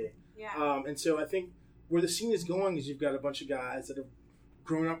to see. Yeah. And so I think where the scene is going is you've got a bunch of guys that have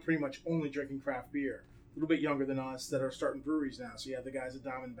grown up pretty much only drinking craft beer, a little bit younger than us, that are starting breweries now. So you have the guys at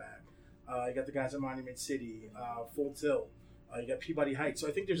Diamondback, you got the guys at Monument City, Full Tilt, you got Peabody Heights. So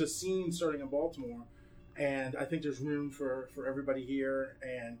I think there's a scene starting in Baltimore, and I think there's room for everybody here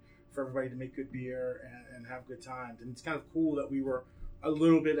and for everybody to make good beer and have good times. And it's kind of cool that we were a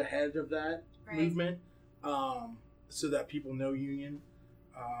little bit ahead of that movement, so that people know Union.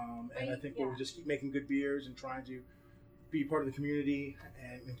 And I think we'll just keep making good beers and trying to be part of the community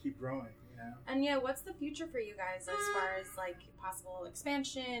and keep growing. You know? And yeah, what's the future for you guys as far as like possible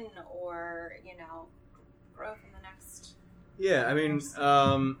expansion or, you know, growth in the next? Yeah, I mean,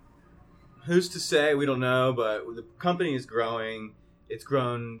 who's to say? We don't know, but the company is growing. It's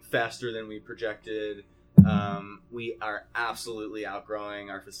grown faster than we projected. We are absolutely outgrowing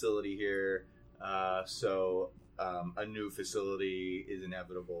our facility here. So a new facility is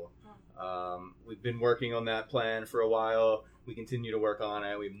inevitable. We've been working on that plan for a while. We continue to work on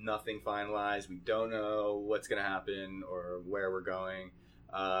it. We have nothing finalized. We don't know what's going to happen or where we're going.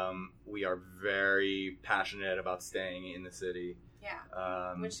 We are very passionate about staying in the city.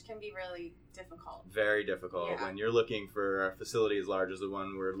 Yeah, which can be really difficult. Very difficult. Yeah. When you're looking for a facility as large as the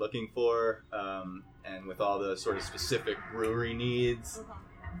one we're looking for, and with all the sort of specific brewery needs,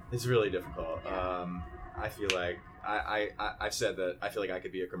 it's really difficult. Yeah. I feel like I've said that I feel like I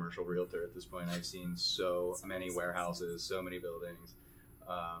could be a commercial realtor at this point. I've seen so many warehouses, so many buildings,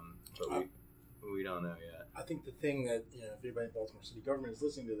 but we don't know yet. I think the thing that, you know, if anybody in Baltimore City government is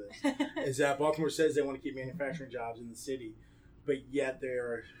listening to this, is that Baltimore says they want to keep manufacturing jobs in the city, but yet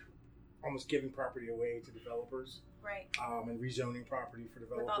they're almost giving property away to developers, right? And rezoning property for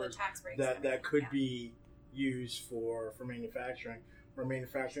developers with all the tax breaks that could be used for manufacturing. Our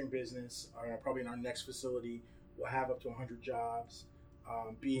manufacturing business, probably in our next facility, will have up to 100 jobs.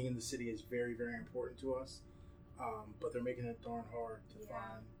 Being in the city is very, very important to us, but they're making it darn hard to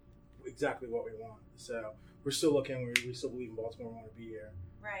find exactly what we want. So we're still looking. We still believe in Baltimore. We want to be here,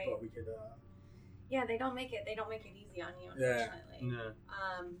 right? But we could. Yeah, they don't make it easy on you, unfortunately.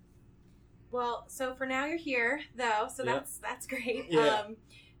 Yeah. Well, so for now you're here, though, so that's great. Yeah.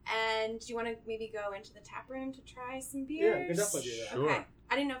 And do you want to maybe go into the tap room to try some beers? Yeah, we can definitely do that. Sure. Okay.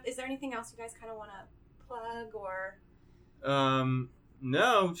 I didn't know. Is there anything else you guys kind of want to plug or?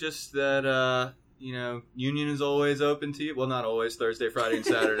 No, just that Union is always open to you. Well, not always. Thursday, Friday, and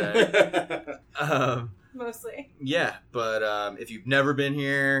Saturday. Mostly. Yeah, but if you've never been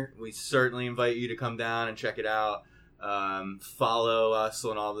here, we certainly invite you to come down and check it out. Follow us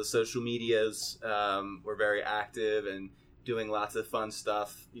on all the social medias. We're very active and doing lots of fun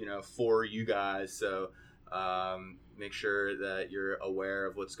stuff, for you guys. So make sure that you're aware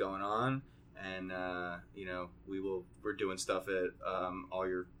of what's going on, and we're doing stuff at all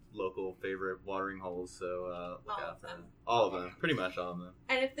your local favorite watering holes. So look out for them. All of them, pretty much all of them.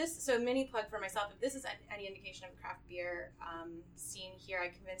 And mini plug for myself, if this is any indication of craft beer scene here, I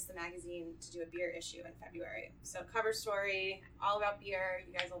convinced the magazine to do a beer issue in February. So cover story, all about beer.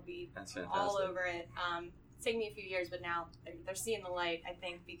 You guys will be all over it. It's taken me a few years, but now they're seeing the light, I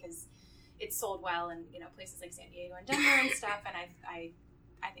think, because it's sold well in places like San Diego and Denver and stuff, and I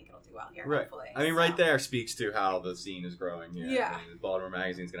think it'll do well here, right. Hopefully. I mean, right there speaks to how the scene is growing. Yeah. I mean, Baltimore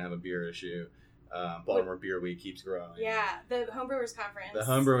Magazine's going to have a beer issue. Baltimore Beer Week keeps growing. Yeah, the Homebrewers Conference. The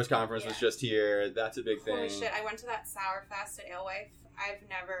Homebrewers Conference was just here. That's a big thing. Holy shit, I went to that Sour Fest at Alewife. I've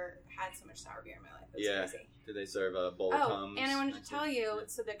never had so much sour beer in my life. It was crazy. Did they serve a bowl of Tums? And I wanted to tell you,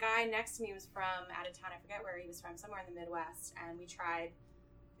 so the guy next to me was from out of town. I forget where he was from, somewhere in the Midwest, and we tried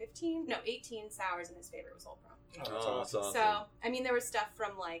 18 sours, and his favorite was Old Brown. Oh, that's awesome. So, I mean, there was stuff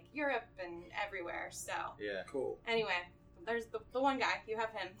from, like, Europe and everywhere, so. Yeah. Cool. Anyway, there's the one guy. You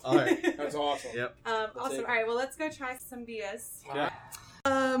have him. All right. That's awesome. Yep. Awesome. All right, well, let's go try some beers. Yeah.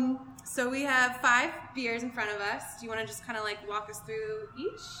 So we have 5 beers in front of us. Do you want to just kind of, walk us through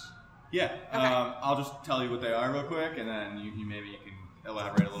each? Yeah. Okay. I'll just tell you what they are real quick, and then you can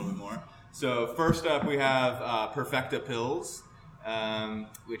elaborate a little bit more. So first up, we have Perfecta Pils,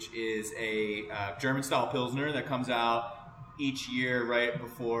 which is a German-style Pilsner that comes out each year right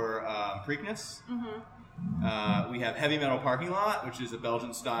before Preakness. Mm-hmm. We have Heavy Metal Parking Lot, which is a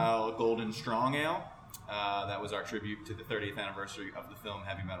Belgian-style golden strong ale. That was our tribute to the 30th anniversary of the film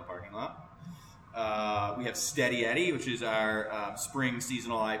Heavy Metal Parking Lot. We have Steady Eddie, which is our spring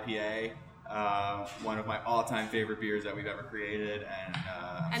seasonal IPA One of my all-time favorite beers that we've ever created,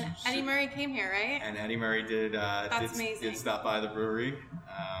 And Eddie Murray came here, right? And Eddie Murray did stop by the brewery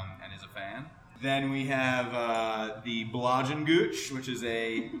and is a fan. Then we have the Blodgen Gooch, which is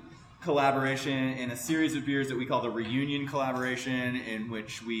a collaboration in a series of beers that we call the Reunion Collaboration, in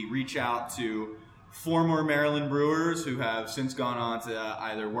which we reach out to former Maryland brewers who have since gone on to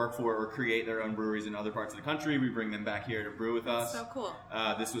either work for or create their own breweries in other parts of the country. We bring them back here to brew with us. So cool.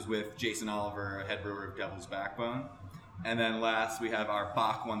 This was with Jason Oliver, head brewer of Devil's Backbone. And then last we have our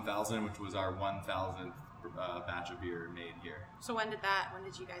Bach 1000, which was our 1000th batch of beer made here. So when did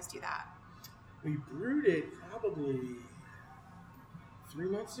you guys do that? We brewed it probably 3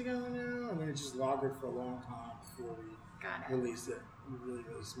 months ago now, and then it just lagered for a long time before we released it. Really,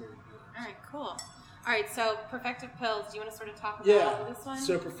 really smooth beer. All right, cool. All right, so Perfective Pills, do you want to sort of talk about this one?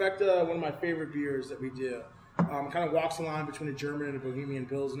 So Perfecta, one of my favorite beers that we do, kind of walks the line between a German and a Bohemian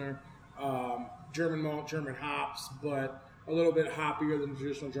Pilsner. German malt, German hops, but a little bit hoppier than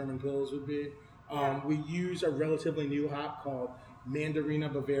traditional German Pils would be. We use a relatively new hop called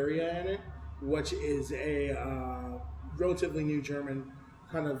Mandarina Bavaria in it, which is a relatively new German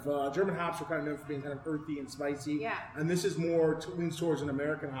kind of German hops are kind of known for being kind of earthy and spicy. Yeah. And this is more leans towards an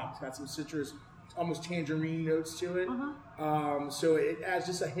American hop. It's got some citrus, almost tangerine notes to it. So it adds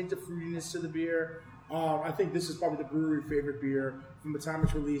just a hint of fruitiness to the beer. I think this is probably the brewery favorite beer from the time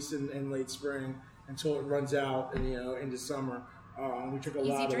it's released in late spring until it runs out into summer. We took a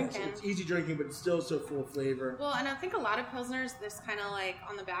lot of it. It's easy drinking, but it's still so full of flavor. Well, and I think a lot of Pilsners, this kind of like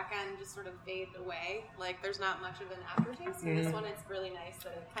on the back end just sort of fade away. Like there's not much of an aftertaste. And this one, it's really nice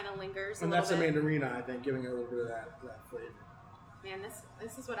that it kind of lingers and a little bit. And that's a Mandarina, I think, giving it a little bit of that flavor. Man,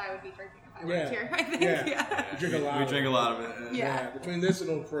 this is what I would be drinking if I worked here, I think. Yeah. We drink a lot of it. Yeah. Between this and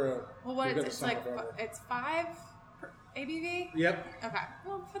Old Crow. Well, what it's like, it's 5 ABV? Yep. Okay.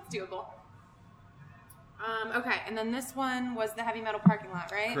 Well, that's doable. Okay, and then this one was the Heavy Metal Parking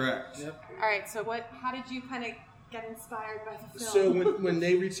Lot, right? Correct. Yep. All right, so how did you kind of get inspired by the film? So when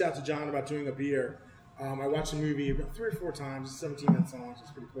they reached out to John about doing a beer, I watched the movie about 3 or 4 times. It's 17 minutes long, so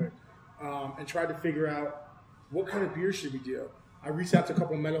it's pretty quick. And tried to figure out what kind of beer should we do. I reached out to a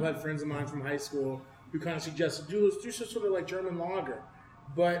couple of metalhead friends of mine from high school who kind of suggested, do some sort of like German lager.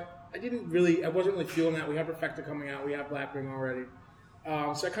 But I wasn't really feeling that. We have Perfecta coming out. We have Blackwing already.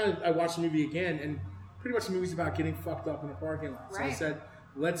 So I watched the movie again, and pretty much the movie's about getting fucked up in a parking lot. So I said,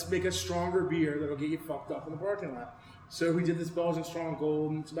 let's make a stronger beer that'll get you fucked up in the parking lot. So we did this Belgian Strong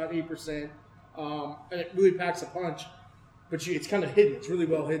Gold, and it's about 8%. And it really packs a punch, but it's kind of hidden. It's really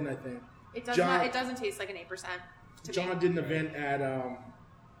well hidden, I think. It doesn't taste like an 8%. John did an event at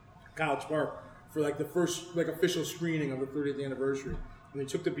College Park for like the first official screening of the 30th anniversary. And he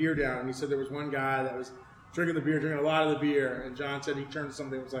took the beer down, and he said there was one guy that was drinking a lot of the beer, and John said he turned to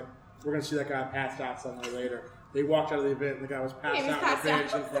something and was like, we're going to see that guy passed out somewhere later. They walked out of the event, and the guy was passed out on the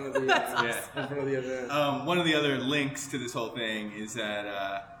bench in front of the event. One of the other links to this whole thing is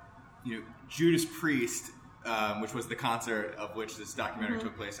that Judas Priest, which was the concert of which this documentary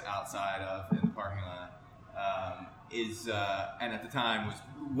took place outside of in the parking lot, and at the time was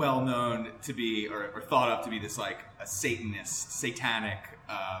well known to be or thought of to be this like a satanic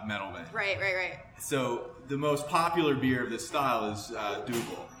metal band. Right. So the most popular beer of this style is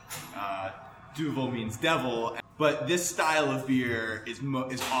Duvel. Duvel means devil, but this style of beer is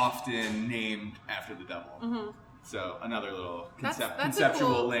often named after the devil. So another little conceptual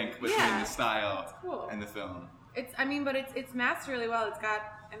cool link between the style and the film. It's masked really well. It's got,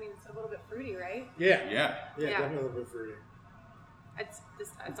 it's a little bit fruity, right? Yeah, definitely a little bit fruity.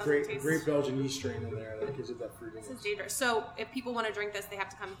 It great Belgian yeast strain in there that gives it that fruitiness. This is dangerous. So if people want to drink this, they have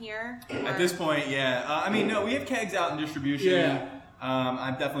to come here? At this point, yeah. No, we have kegs out in distribution. Yeah.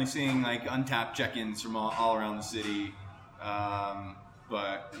 I'm definitely seeing like untapped check-ins from all around the city,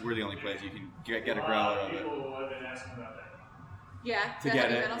 but we're the only place you can get a growler of it. People have been asking about that. Yeah, to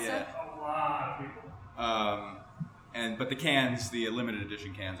get it. Yeah. A lot of people. But the cans, the limited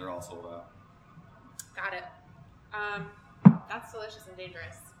edition cans, are all sold out. Got it. That's delicious and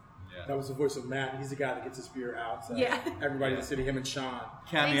dangerous. Yeah. That was the voice of Matt. He's the guy that gets his beer out. So everybody in the city, him and Sean.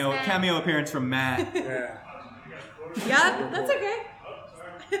 Cameo appearance from Matt. Yeah, that's okay.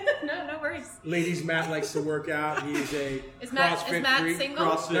 No worries. Ladies, Matt likes to work out. He's a Is Matt freak. single?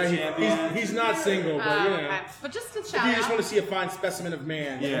 CrossFit champion. He's not single, but Okay. But just to shout you out. just want to see a fine specimen of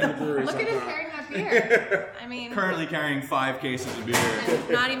man in the brewery. Look at him carrying that beer. Currently carrying 5 cases of beer. And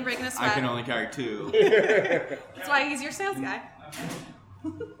not even breaking a sweat. I can only carry 2. That's why he's your sales guy.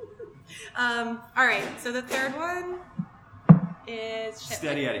 All right, so the third one is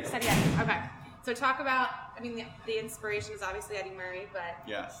Steady Eddie. Steady Eddie. Okay. So talk about, I mean, the inspiration is obviously Eddie Murray, but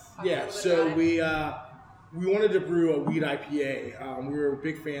Yes. talk a Yeah, little bit so about it. we wanted to brew a wheat IPA. We were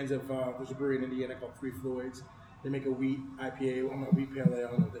big fans of, there's a brewery in Indiana called Three Floyds. They make a wheat IPA, well, not wheat pale ale,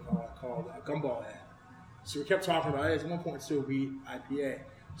 I don't know what they call it, called Gumball Ale. So we kept talking about it. At one point, it's still a wheat IPA.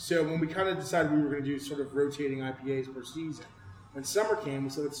 So when we kind of decided we were going to do sort of rotating IPAs per season, when summer came, we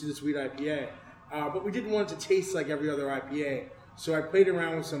said, let's do this wheat IPA. But we didn't want it to taste like every other IPA. So I played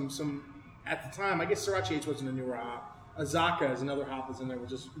around with some at the time, I guess Sriracha H wasn't a newer hop. Azaka is another hop that's in there,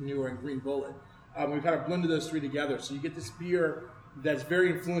 which is newer, and Green Bullet. We kind of blended those three together. So you get this beer that's very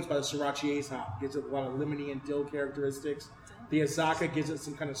influenced by the Sriracha Ace hop. It gives it a lot of lemony and dill characteristics. The Azaka gives it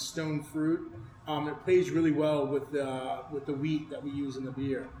some kind of stone fruit. It plays really well with the wheat that we use in the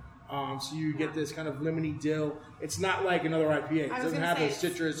beer. So you get this kind of lemony dill. It's not like another IPA. It doesn't have those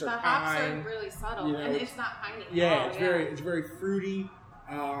citrus or the pine. hops are really subtle, you know, and it's not piney. Yeah, it's very fruity,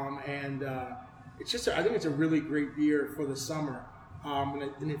 and it's just I think it's a really great beer for the summer.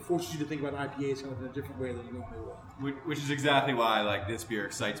 And it forces you to think about IPAs kind of in a different way than you normally would. Which is exactly why like this beer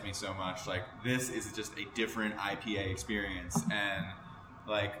excites me so much. Like this is just a different IPA experience, and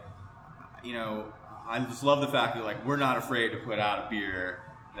like I just love the fact that like we're not afraid to put out a beer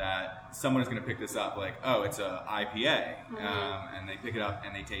that someone is going to pick this up. Like, oh, it's a IPA, and they pick it up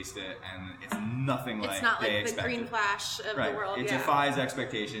and they taste it, and it's nothing like it's not they like the expected. green flash of Right. the world. It defies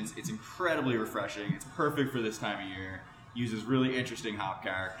expectations. It's incredibly refreshing. It's perfect for this time of year. Uses really interesting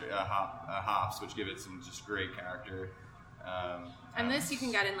hops, which give it some just great character. And this you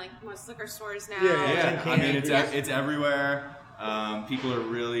can get in like most liquor stores now. Yeah. I mean, it's everywhere. People are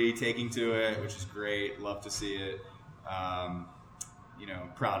really taking to it, which is great. Love to see it.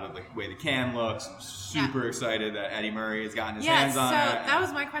 Proud of the way the can looks. I'm super excited that Eddie Murray has gotten his hands on it. So that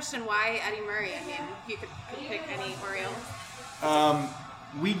was my question. Why Eddie Murray? I mean, you could pick any Oriole.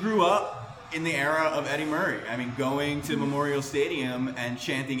 We grew up in the era of Eddie Murray. I mean, going to Memorial Stadium and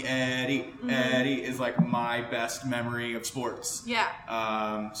chanting Eddie, Eddie is like my best memory of sports.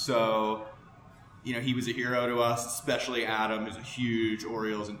 Yeah. So, he was a hero to us, especially Adam, who's a huge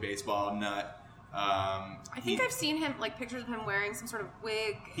Orioles and baseball nut. I think I've seen him, like pictures of him wearing some sort of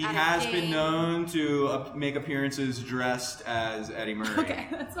wig. He has been known to make appearances dressed as Eddie Murray. Okay,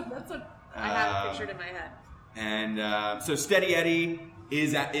 that's what I have pictured in my head. And so Steady Eddie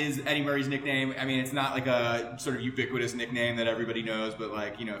is Eddie Murray's nickname. I mean, it's not like a sort of ubiquitous nickname that everybody knows, but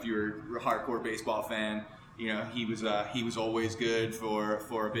like, if you were a hardcore baseball fan, he was always good for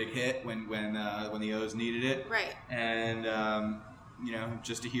a big hit when the O's needed it. Right. And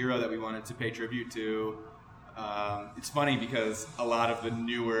just a hero that we wanted to pay tribute to. It's funny because a lot of the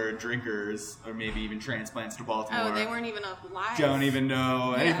newer drinkers, or maybe even transplants to Baltimore, they weren't even alive. don't even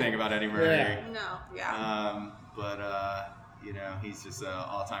know anything about Eddie Murray. Yeah. No, yeah. But he's just an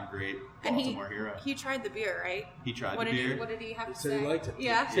all-time great Baltimore hero. He tried the beer, right? He tried What the did beer. What did he have to So say? he liked it.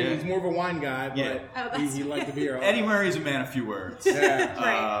 Yeah. So he's more of a wine guy, but Yeah. he liked the beer. Eddie Murray's a man of few words. Yeah.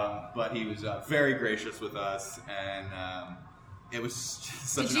 Right. But he was very gracious with us, and it was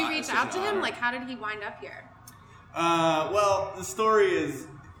such Did you reach out to him? Like, how did he wind up here? Well, the story is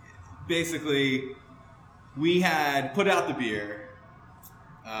basically we had put out the beer,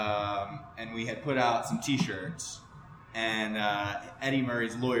 and we had put out some T-shirts, and Eddie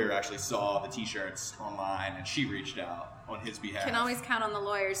Murray's lawyer actually saw the T-shirts online, and she reached out on his behalf. Can always count on the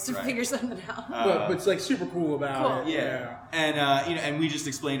lawyers to Right. figure something out. But it's like super cool about it. Yeah. And and we just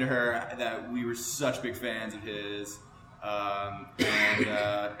explained to her that we were such big fans of his,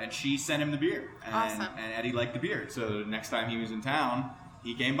 and she sent him the beer, and, Awesome. and Eddie liked the beer. So the next time he was in town,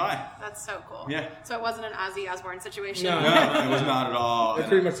 he came by. That's so cool. Yeah. So it wasn't an Ozzy Osbourne situation. No. No, it was not at all. It's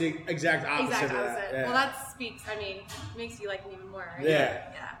pretty much the exact opposite Exact of that. opposite. Yeah. Well, that speaks. I mean, makes you like him even more, right? Yeah.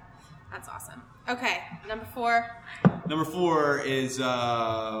 Yeah. That's awesome. Okay, number 4. Number 4 is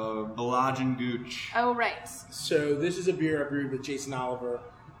Balajan Gooch. Oh, right. So this is a beer I brewed with Jason Oliver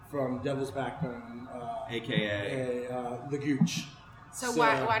from Devil's Backbone, AKA. the Gooch. So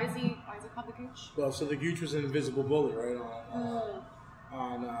why is it called the Gooch? Well, so the Gooch was an invisible bully, right?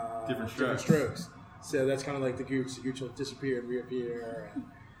 On Different strokes. So that's kind of like the Gooch. The Gooch will disappear and reappear. And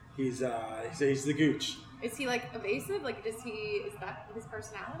he's the Gooch. Is he like evasive? Like, is that his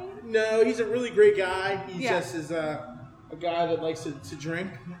personality? No, he's a really great guy. He Yeah. just is a guy that likes to drink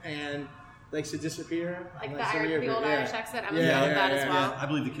and likes to disappear. Like likes to the reappear. old Yeah. Irish accent? I'm Yeah, gonna go with that yeah, as yeah. well. I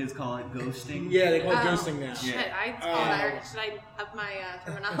believe the kids call it ghosting. Yeah, they call it Oh, ghosting now. Shit, Yeah. it's called Irish. Should I up my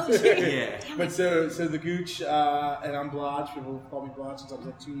terminology? Yeah. But so the Gooch, and I'm Blodge. People call me Blodge since I was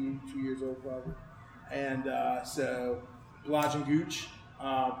like two years old, probably. And so Blodge and Gooch.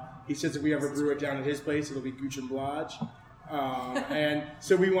 He says if we ever brew it down at his place, it'll be Gooch and Blodge. And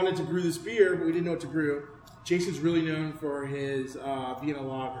so we wanted to brew this beer, but we didn't know what to brew. Jason's really known for his Vienna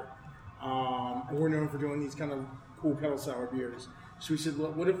lager. And we're known for doing these kind of cool kettle sour beers. So we said,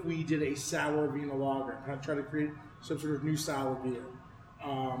 look, what if we did a sour Vienna lager? Kind of try to create some sort of new style of beer.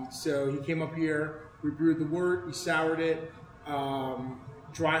 So he came up here, we brewed the wort, we soured it,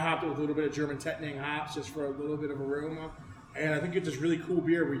 dry hopped it with a little bit of German Tettnang hops just for a little bit of aroma. And I think it's this really cool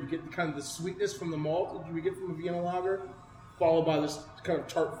beer where you get kind of the sweetness from the malt that we get from a Vienna lager, followed by this kind of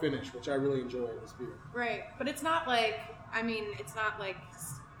tart finish, which I really enjoy in this beer. Right, but it's not like, it's not like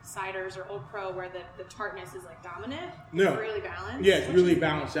ciders or Old Crow where the tartness is like dominant. No. It's really balanced. Yeah, it's really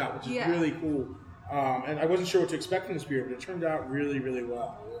balanced out, which is really cool. And I wasn't sure what to expect from this beer, but it turned out really, really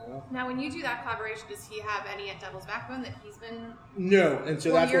well. You know? Now, when you do that collaboration, does he have any at Devil's Backbone that he's been? No, and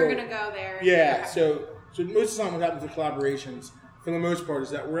so that's you're going to go there. Yeah, so most of the time what happens with collaborations, for the most part, is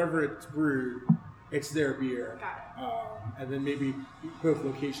that wherever it's brewed, it's their beer. Got it. And then maybe both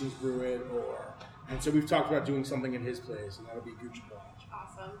locations brew it, and so we've talked about doing something in his place, and that'll be Gucci Lodge.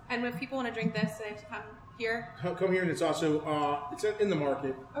 Awesome. And if people want to drink this, they have to come here? Come here, and it's also it's in the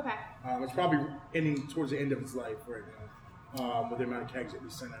market. Okay. It's probably ending towards the end of its life right now, with the amount of kegs that we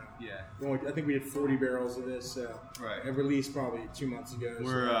sent out. Yeah. I think we had 40 barrels of this. Right. It released probably 2 months ago.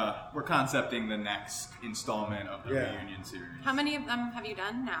 We're concepting the next installment of the reunion series. How many of them have you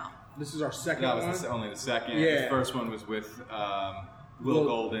done now? This is our second That one. was only the second. Yeah. The first one was with Will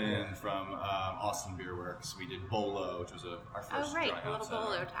Golden from Austin Beer Works. We did Bolo, which was our first dry the hop little sour.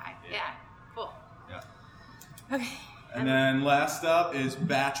 bolo tie. Yeah. Cool. Yeah. Okay. And then last up is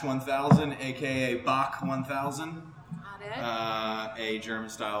Batch 1000, aka Bach 1000, Got it. a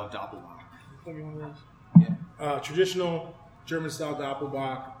German-style Doppelbock. Yeah. Traditional German-style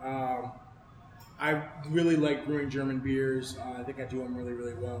Doppelbock. I really like brewing German beers. I think I do them really,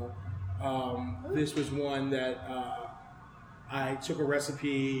 really well. This was one that I took a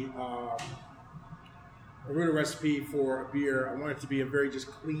recipe. I wrote a recipe for a beer. I wanted it to be a very just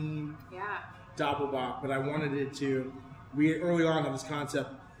clean Doppelbock, but I wanted it to. We early on had this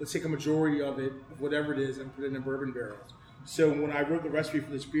concept. Let's take a majority of it, whatever it is, and put it in bourbon barrels. So when I wrote the recipe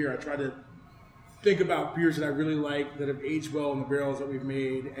for this beer, I tried to think about beers that I really like that have aged well in the barrels that we've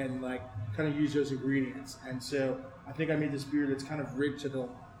made, and like kind of use those ingredients. And so I think I made this beer that's kind of rich,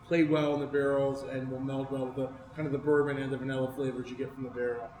 that'll play well in the barrels and will meld well with the kind of the bourbon and the vanilla flavors you get from the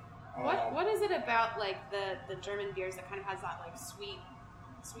barrel. What is it about like the German beers that kind of has that like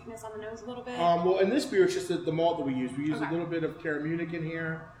sweetness on the nose a little bit? Well, in this beer, it's just the malt that we use. We use a little bit of Cara Munich in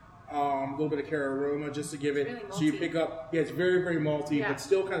here, a little bit of Cara Aroma just to give it. Really so you pick up. Yeah, it's very, very malty, but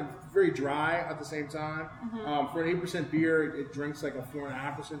still kind of very dry at the same time. Mm-hmm. For an 8% beer, it drinks like a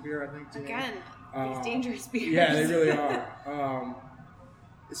 4.5% beer, I think. Again, these dangerous beers. Yeah, they really are.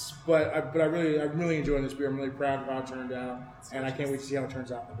 But I'm really enjoying this beer. I'm really proud of how it turned out, and I can't wait to see how it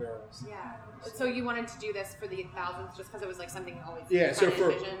turns out in the barrels. Yeah. So you wanted to do this for the thousands just because it was like something you always so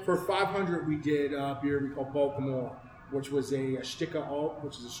envisioned? for 500 we did a beer we called Baltimore, which was a Sticka Alt,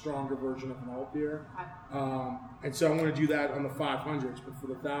 which is a stronger version of an alt beer. And so I'm going to do that on the 500s, but for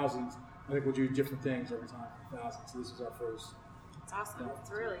the thousands, I think we'll do different things every time for the thousands. So this is our first. It's awesome.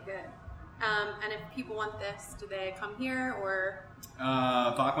 It's really good. And if people want this, do they come here or?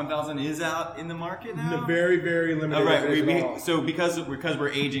 Bach 1000 is out in the market now. Very, very limited. Oh, right. So because we're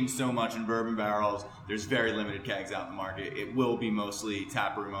aging so much in bourbon barrels, there's very limited kegs out in the market. It will be mostly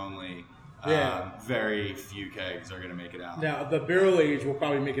taproom only. Very few kegs are going to make it out. Now the barrel age will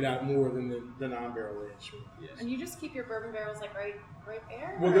probably make it out more than the non-barrel age. Yes. And you just keep your bourbon barrels like right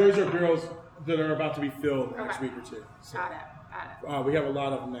there? Well, those are barrels that are about to be filled next week or two. So, Got it. we have a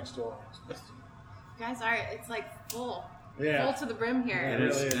lot of them next door. Guys, it's like full. Yeah. Full to the brim here. It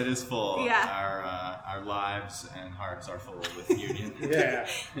is full. Yeah. Our lives and hearts are full with union. Yeah.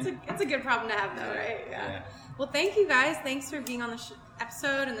 It's a good problem to have, though, right? Yeah. Well, thank you guys. Thanks for being on the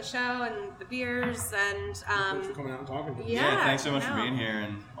episode and the show and the beers and Thanks for coming out and talking to us. Yeah, thanks so much for being here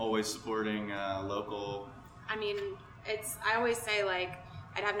and always supporting local. I mean, I always say like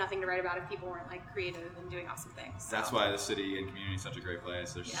I'd have nothing to write about if people weren't like creative and doing awesome things. So. That's why the city and community is such a great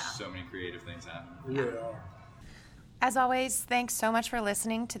place. There's so many creative things happening. We really are. As always, thanks so much for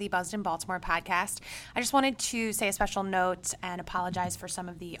listening to the Buzzed in Baltimore podcast. I just wanted to say a special note and apologize for some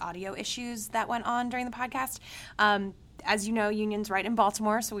of the audio issues that went on during the podcast. As you know, Union's right in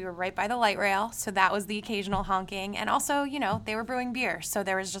Baltimore, so we were right by the light rail, so that was the occasional honking. And also, they were brewing beer, so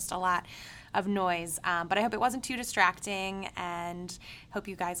there was just a lot of noise. But I hope it wasn't too distracting and hope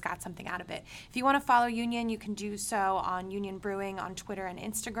you guys got something out of it. If you want to follow Union, you can do so on Union Brewing on Twitter and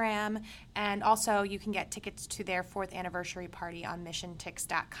Instagram. And also you can get tickets to their 4th anniversary party on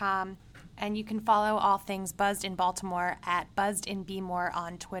missiontix.com. And you can follow all things Buzzed in Baltimore at Buzzed in Be More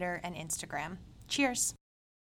on Twitter and Instagram. Cheers.